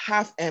glass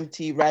half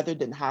empty rather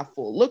than half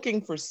full,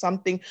 looking for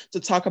something to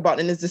talk about.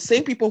 And it's the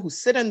same people who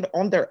sit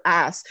on their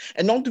ass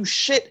and don't do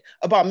shit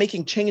about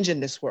making change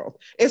in this world.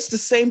 It's the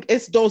same,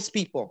 it's those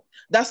people.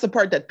 That's the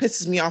part that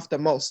pisses me off the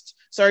most.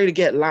 Sorry to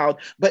get loud,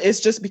 but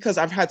it's just because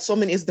I've had so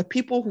many. It's the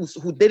people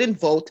who didn't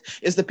vote.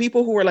 It's the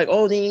people who were like,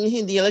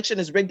 the election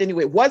is rigged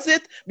anyway. Was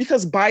it?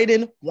 Because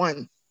Biden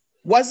won.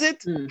 Was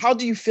it? How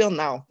do you feel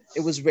now? It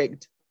was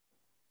rigged.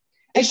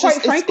 And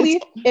quite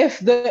frankly, if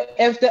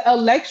the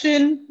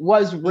election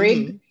was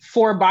rigged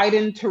for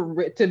Biden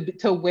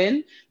to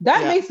win,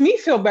 that makes me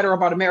feel better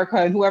about America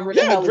and whoever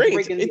the hell is rigging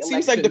the election. It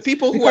seems like the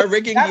people who are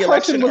rigging the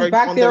election was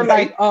back there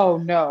like, oh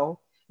no,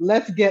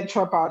 let's get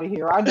Trump out of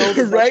here. I know,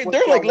 right?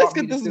 They're like, let's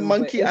get this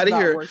monkey out of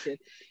here. Working.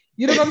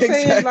 You know what I'm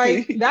saying?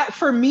 Like that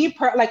for me,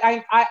 like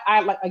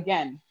I like,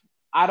 again,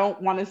 I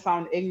don't want to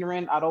sound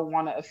ignorant. I don't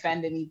want to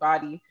offend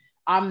anybody.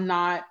 I'm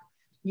not,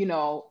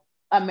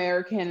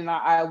 American, and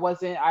I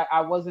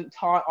wasn't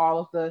taught all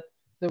of the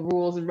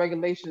rules and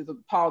regulations of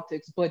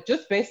politics, but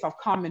just based off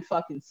common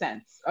fucking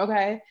sense,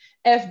 okay?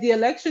 If the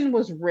election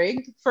was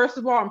rigged, first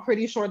of all, I'm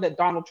pretty sure that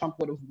Donald Trump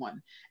would have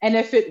won. And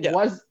if it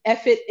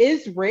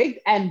is rigged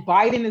and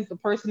Biden is the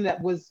person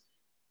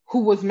who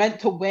was meant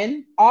to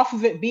win off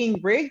of it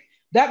being rigged,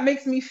 that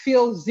makes me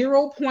feel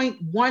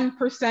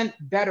 0.1%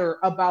 better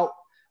about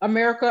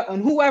America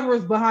and whoever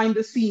is behind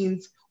the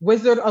scenes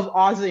Wizard of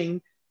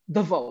Ozing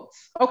the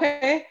votes.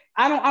 Okay,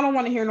 I don't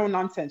want to hear no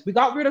nonsense. We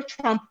got rid of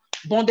Trump.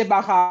 Bon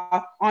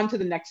débarras, on to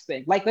the next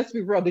thing. Like, let's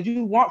be real. Did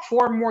you want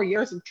 4 more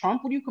years of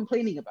Trump? What are you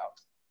complaining about?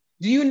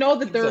 Do you know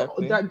that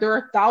there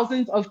are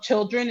thousands of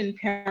children and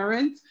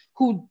parents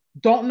who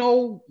don't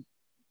know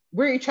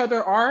where each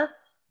other are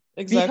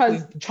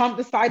because Trump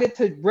decided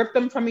to rip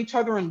them from each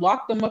other and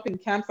lock them up in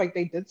camps like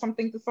they did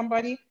something to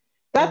somebody?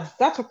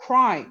 That's a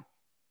crime.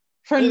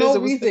 For no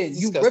reason.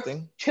 You rip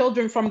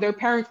children from their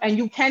parents and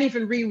you can't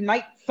even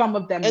reunite some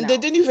of them. And they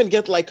didn't even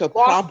get like a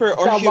proper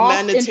or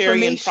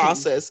humanitarian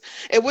process.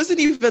 It wasn't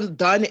even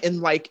done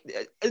in like,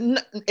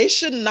 it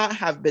should not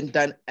have been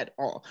done at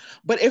all.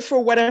 But if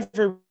for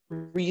whatever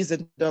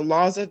reason, the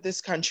laws of this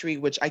country,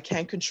 which I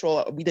can't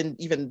control, we didn't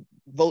even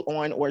vote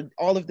on, or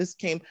all of this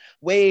came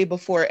way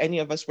before any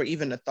of us were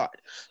even a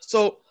thought.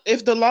 So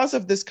if the laws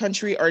of this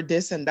country are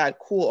this and that,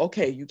 cool,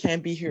 okay, you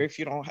can't be here if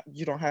you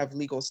don't have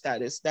legal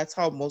status. That's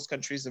how most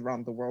countries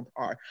around the world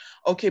are.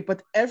 Okay,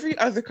 but every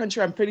other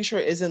country, I'm pretty sure,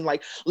 isn't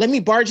like, let me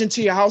barge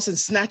into your house and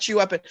snatch you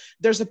up. And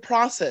there's a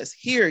process.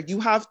 Here, you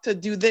have to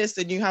do this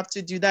and you have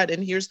to do that.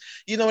 And here's,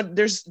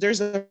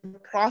 there's a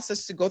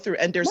process to go through,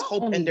 and there's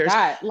hope, and there's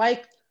that.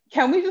 Like,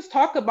 can we just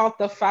talk about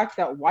the fact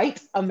that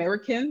white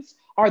Americans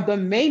are the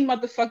main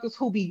motherfuckers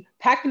who be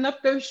packing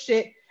up their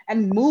shit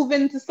and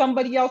moving to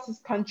somebody else's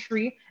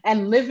country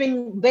and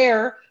living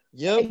there?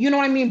 Yep. You know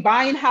what I mean?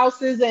 Buying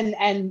houses and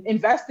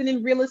investing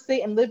in real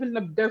estate and living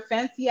their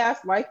fancy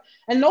ass life.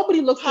 And nobody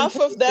looks. Half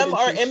of them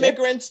are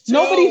immigrants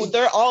too.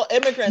 They're all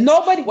immigrants.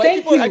 Nobody. White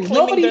people are claiming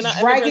Nobody's they're not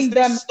dragging immigrants.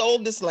 them. They stole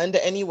this land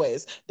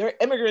anyways. They're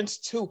immigrants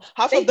too.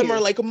 Half of them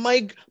are like,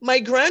 my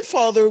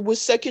grandfather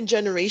was second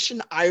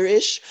generation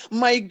Irish.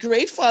 My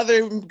great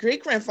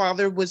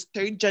grandfather was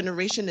third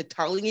generation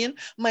Italian.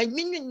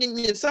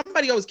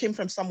 Somebody always came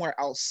from somewhere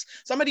else.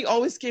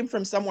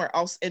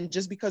 And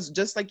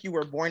just like you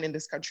were born in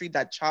this country,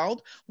 that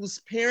child whose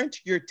parent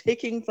you're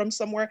taking from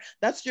somewhere,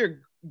 that's your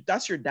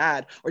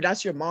dad, or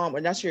that's your mom, or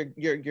that's your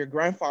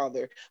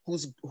grandfather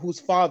whose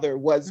father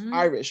was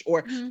Irish,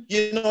 or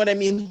you know what I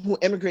mean, who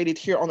immigrated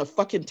here on a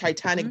fucking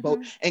Titanic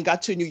boat and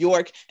got to New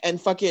York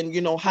and fucking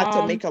had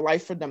to make a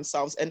life for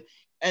themselves, and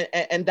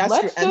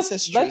that's your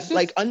ancestry.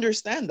 Like,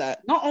 understand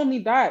that. Not only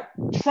that,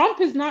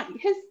 Trump's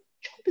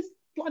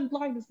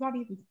bloodline is not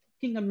even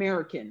fucking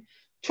American.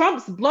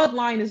 Trump's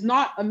bloodline is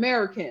not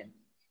American.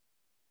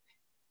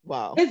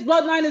 Wow. His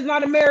bloodline is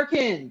not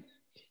American.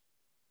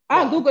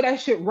 I'll Google that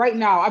shit right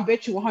now. I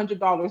bet you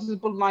 $100. His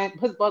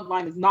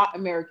bloodline is not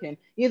American.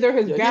 Either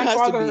his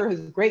grandfather or his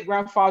great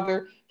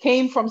grandfather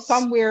came from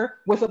somewhere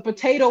with a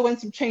potato and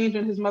some change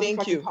in his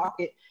motherfucking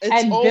pocket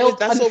and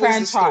built a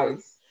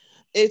franchise.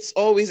 It's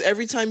always,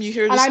 every time you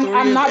hear the story.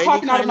 I'm not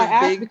talking out of my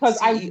ass because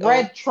I've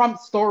read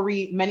Trump's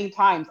story many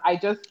times. I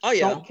just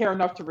don't care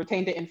enough to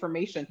retain the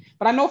information.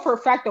 But I know for a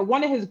fact that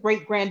one of his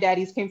great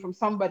granddaddies came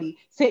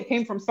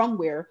from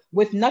somewhere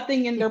with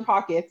nothing in their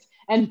pockets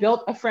and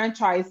built a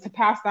franchise to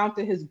pass down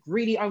to his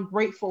greedy,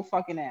 ungrateful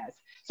fucking ass.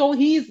 So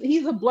he is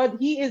the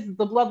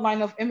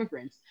bloodline of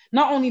immigrants.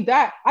 Not only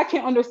that, I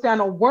can't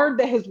understand a word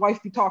that his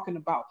wife be talking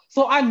about.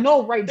 So I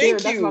know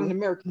that's not an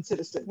American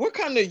citizen. What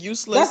kind of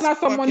useless? That's not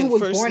someone who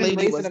was born and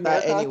raised in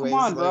America. Anyways, come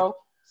on, bro.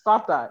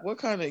 Stop that. What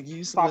kind of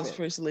useless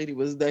first lady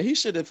was that? He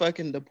should have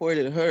fucking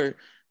deported her.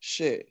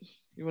 Shit.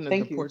 You want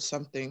to deport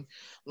something?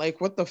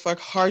 Like, what the fuck?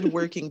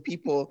 Hardworking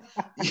people,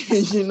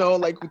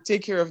 like, who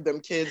take care of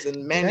them kids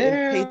and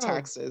pay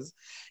taxes.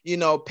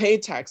 Pay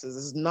taxes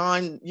as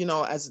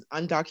as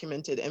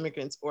undocumented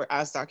immigrants or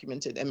as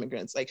documented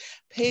immigrants. Like,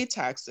 pay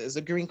taxes.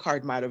 A green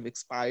card might have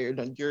expired,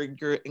 and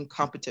your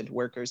incompetent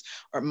workers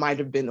or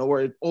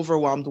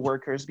overwhelmed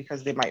workers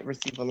because they might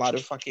receive a lot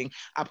of fucking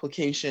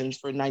applications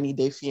for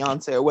 90-day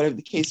fiance or whatever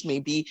the case may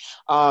be.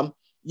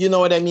 You know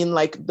what I mean?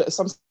 Like,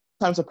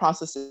 sometimes the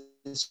process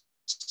is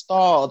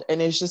stalled,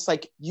 and it's just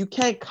like, you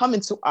can't come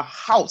into a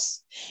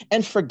house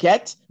and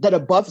forget that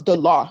above the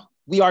law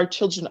we are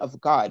children of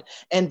God,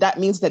 and that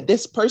means that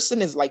this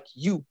person is like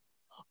you.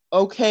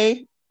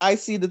 Okay, I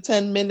see the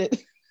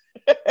 10-minute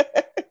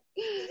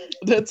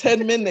the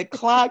 10-minute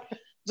clock.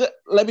 Just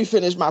let me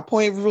finish my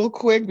point real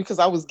quick because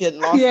I was getting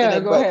lost in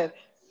it. Go ahead.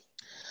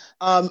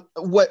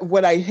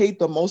 What I hate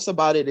the most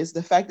about it is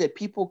the fact that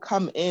people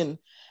come in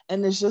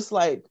and it's just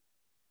like,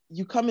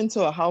 you come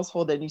into a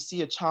household and you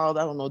see a child,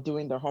 I don't know,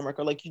 doing their homework,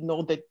 or like,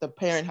 that the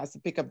parent has to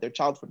pick up their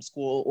child from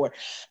school,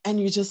 and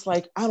you're just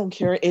like, I don't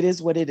care. It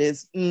is what it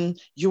is.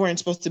 You weren't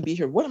supposed to be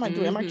here. What am I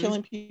doing? Am I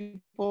killing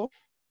people?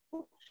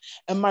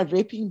 Am I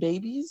raping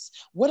babies?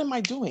 What am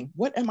I doing?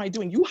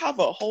 You have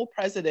a whole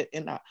president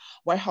in that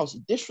White House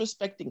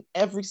disrespecting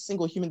every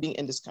single human being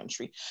in this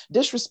country,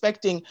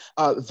 disrespecting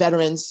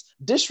veterans,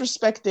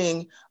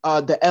 disrespecting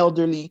the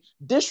elderly,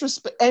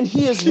 and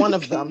he is one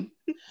of them.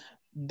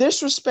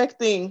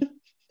 Disrespecting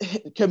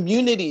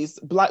communities,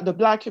 the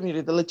Black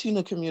community, the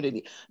Latino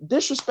community,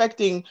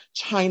 disrespecting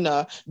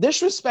China,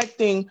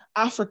 disrespecting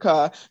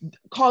Africa,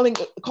 calling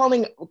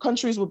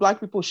countries with Black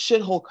people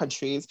shithole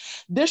countries,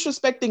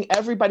 disrespecting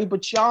everybody,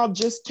 but y'all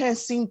just can't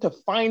seem to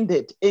find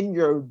it in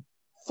your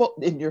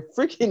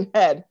freaking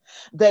head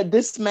that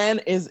this man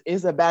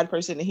is a bad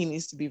person and he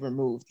needs to be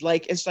removed.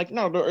 Like, it's like,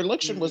 no, the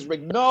election was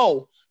rigged.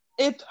 No.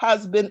 It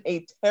has been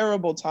a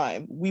terrible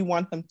time. We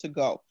want him to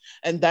go,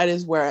 and that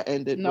is where I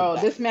ended. No,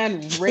 this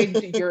man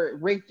rigged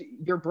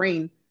your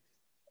brain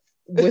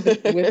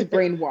with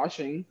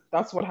brainwashing.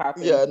 That's what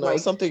happened. Yeah, no,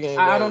 something ain't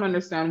right. I don't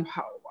understand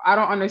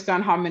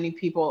how many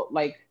people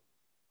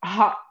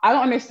I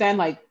don't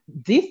understand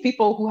these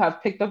people who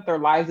have picked up their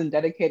lives and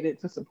dedicated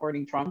to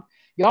supporting Trump.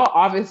 Y'all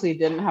obviously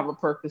didn't have a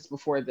purpose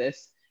before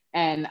this,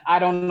 and I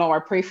don't know. I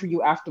pray for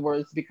you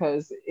afterwards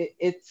because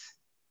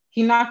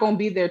he's not going to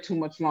be there too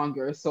much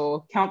longer.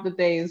 So count the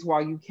days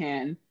while you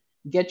can.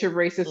 Get your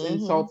racist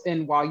insults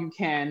in while you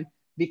can,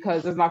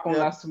 because it's not going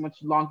to last too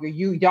much longer.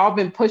 Y'all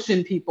been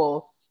pushing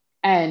people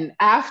And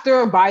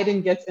after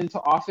Biden gets into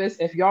office,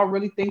 if y'all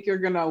really think you're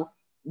gonna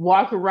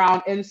walk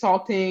around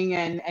insulting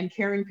and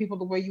carrying people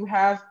the way you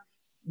have,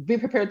 be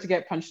prepared to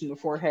get punched in the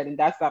forehead. And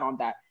that's that on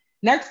that.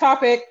 Next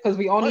topic, because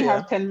we only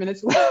have 10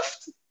 minutes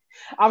left.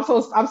 I'm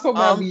so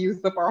glad we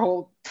used up our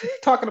whole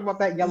talking about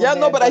that yellow. Yeah,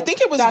 no, but I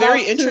think it was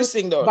very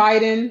interesting though.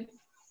 Biden.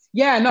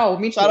 Yeah, no,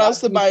 me too. Shout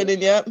outs to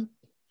Biden, yep.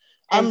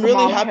 I'm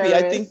really happy.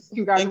 Harris, I think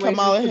and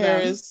Kamala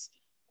Harris.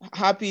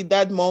 Happy.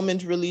 That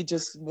moment really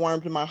just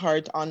warmed my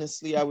heart,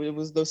 honestly. It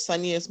was the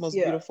sunniest, most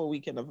beautiful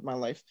weekend of my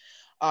life,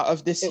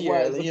 of this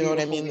year. You know what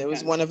I mean? Weekend.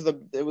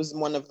 It was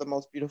one of the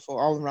most beautiful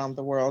all around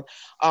the world.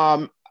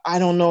 I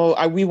don't know.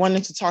 We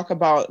wanted to talk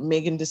about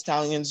Megan Thee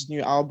Stallion's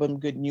new album,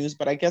 Good News,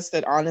 but I guess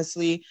that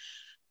honestly,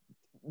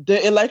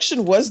 the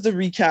election was the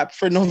recap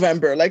for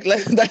November. Like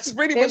that's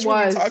pretty much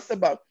what we talked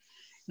about.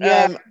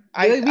 Yeah,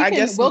 I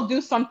guess we'll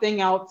do something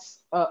else.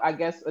 I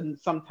guess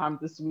sometime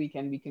this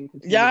weekend we can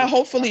continue. Yeah,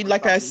 hopefully,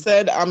 like I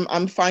said,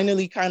 I'm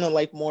finally kind of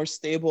like more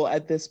stable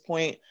at this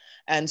point,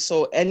 and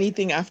so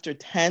anything after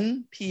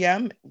 10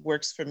 p.m.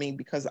 works for me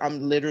because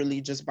I'm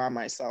literally just by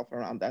myself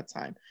around that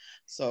time.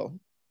 So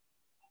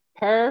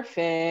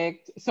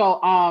perfect. So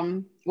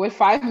with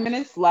 5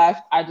 minutes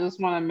left, I just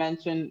want to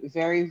mention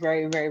very,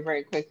 very, very,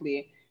 very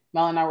quickly.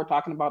 Mel and I were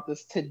talking about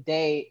this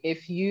today.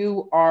 If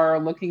you are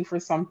looking for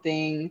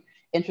something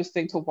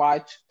interesting to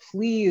watch,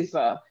 please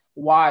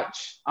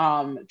watch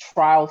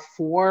Trial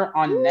 4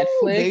 on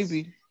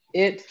Netflix.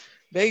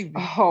 Baby.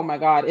 Oh my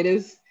God, it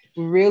is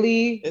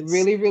really,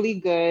 really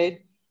good.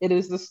 It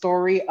is the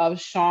story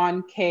of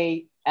Sean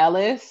K.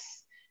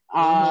 Ellis,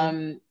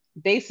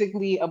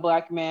 basically a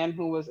Black man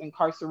who was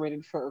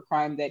incarcerated for a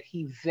crime that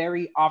he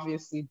very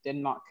obviously did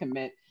not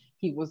commit.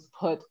 He was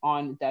put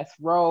on death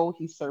row.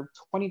 He served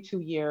 22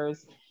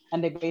 years,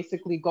 and they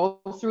basically go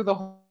through the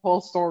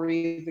whole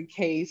story, the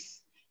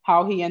case,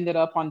 how he ended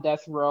up on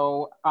death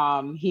row.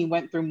 He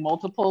went through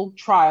multiple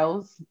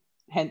trials,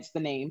 hence the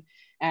name.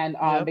 And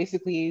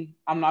basically,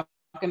 I'm not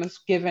going to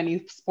give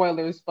any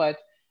spoilers, but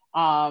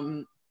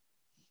I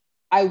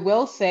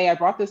will say, I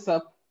brought this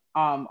up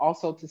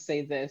also to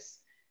say this.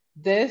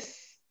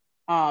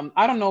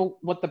 I don't know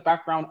what the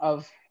background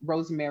of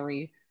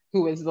Rosemary,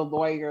 who is the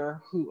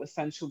lawyer who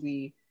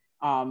essentially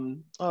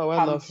comes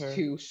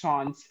to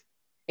Sean's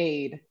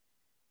aid.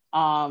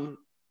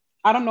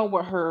 I don't know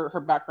what her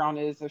background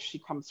is, if she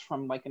comes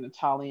from like an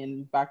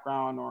Italian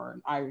background or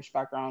an Irish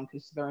background,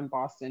 because they're in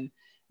Boston.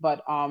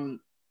 But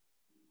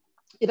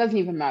it doesn't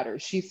even matter.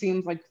 She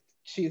seems like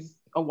she's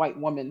a white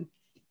woman.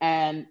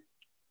 And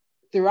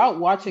throughout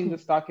watching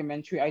this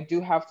documentary, I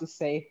do have to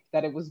say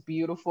that it was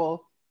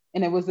beautiful.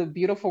 And it was a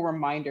beautiful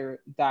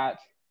reminder that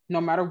no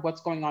matter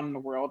what's going on in the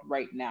world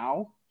right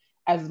now,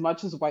 as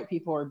much as white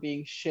people are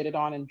being shitted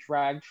on and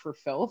dragged for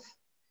filth,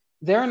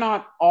 they're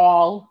not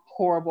all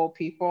horrible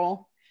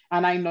people.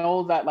 And I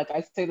know that, like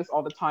I say this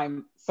all the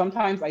time,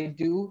 sometimes I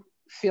do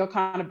feel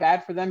kind of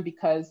bad for them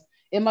because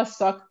it must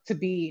suck to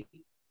be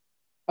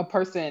a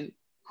person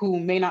who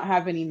may not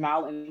have any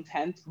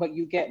malintent, but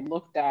you get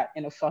looked at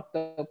in a fucked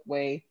up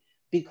way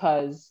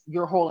because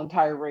your whole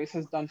entire race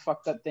has done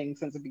fucked up things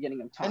since the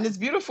beginning of time. And it's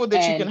beautiful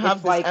that you can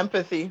have this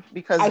empathy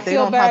because I they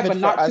don't have it but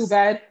not for too us.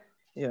 bad.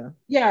 Yeah.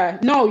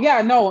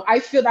 No.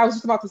 I was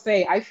just about to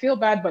say, I feel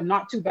bad, but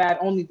not too bad,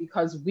 only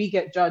because we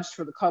get judged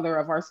for the color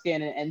of our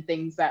skin and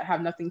things that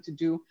have nothing to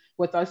do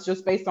with us,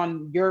 just based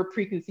on your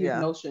preconceived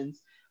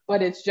notions.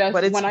 But it's just,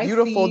 but it's when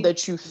beautiful I see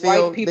that you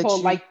feel white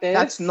people like this,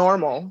 that's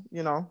normal,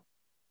 you know?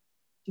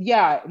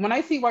 Yeah. When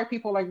I see white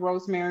people like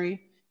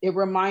Rosemary, it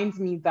reminds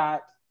me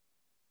that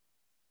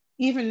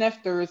even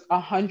if there's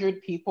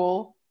 100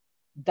 people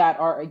that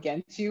are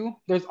against you,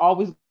 there's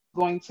always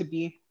going to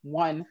be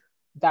one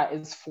that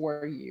is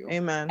for you.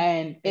 Amen.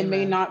 And it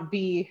may not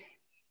be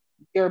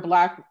your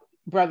Black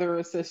brother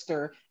or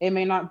sister. It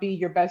may not be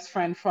your best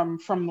friend from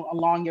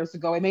long years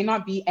ago. It may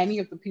not be any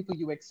of the people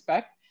you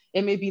expect.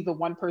 It may be the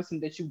one person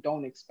that you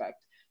don't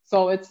expect.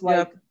 So it's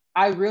like,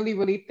 I really,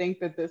 really think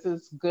that this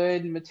is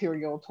good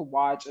material to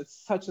watch.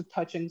 It's such a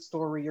touching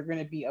story. You're going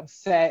to be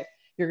upset.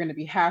 You're going to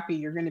be happy.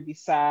 You're going to be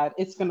sad.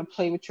 It's going to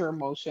play with your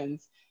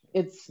emotions.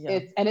 It's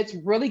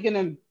really going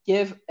to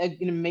give an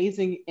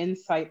amazing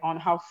insight on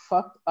how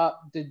fucked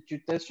up the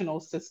judicial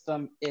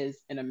system is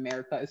in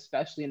America,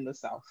 especially in the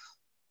South.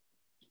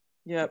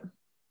 Yep.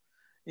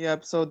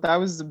 So that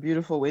was a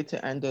beautiful way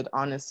to end it,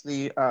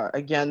 honestly.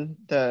 Again,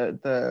 the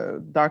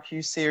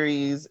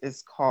docu-series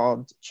is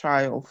called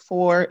Trial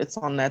 4. It's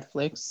on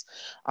Netflix.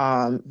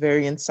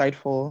 Very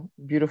insightful,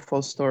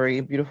 beautiful story,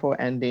 beautiful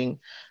ending.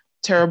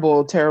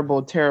 Terrible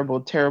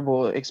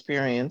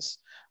experience.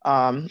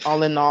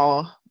 All in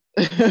all,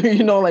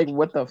 like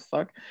what the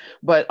fuck?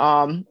 But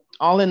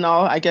all in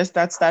all, I guess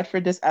that's that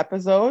for this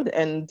episode.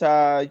 And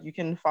you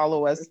can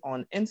follow us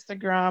on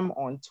Instagram,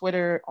 on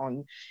Twitter,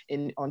 on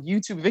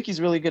YouTube.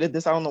 Vicky's really good at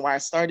this. I don't know why I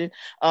started.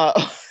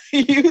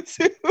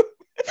 YouTube.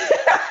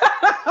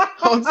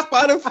 On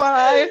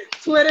Spotify,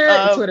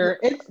 Twitter,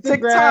 Instagram,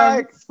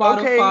 TikTok,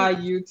 Spotify,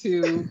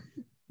 YouTube,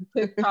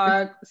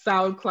 TikTok,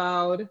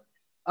 SoundCloud.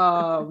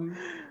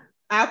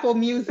 Apple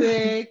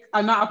Music.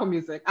 I'm not Apple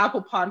Music.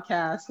 Apple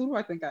Podcasts. Who do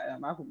I think I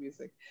am? Apple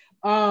Music.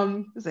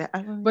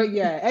 But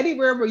yeah,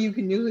 anywhere where you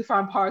can usually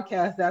find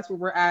podcasts, that's where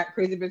we're at.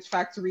 Crazy Bitch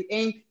Factory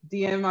Inc.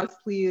 DM us,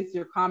 please,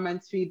 your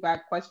comments,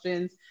 feedback,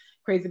 questions.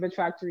 Crazy Bitch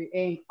Factory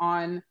Inc.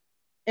 on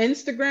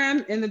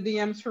Instagram in the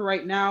DMs for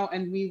right now,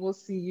 and we will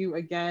see you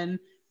again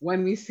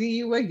when we see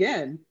you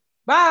again.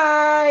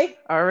 Bye.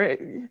 All right.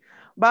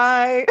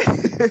 Bye.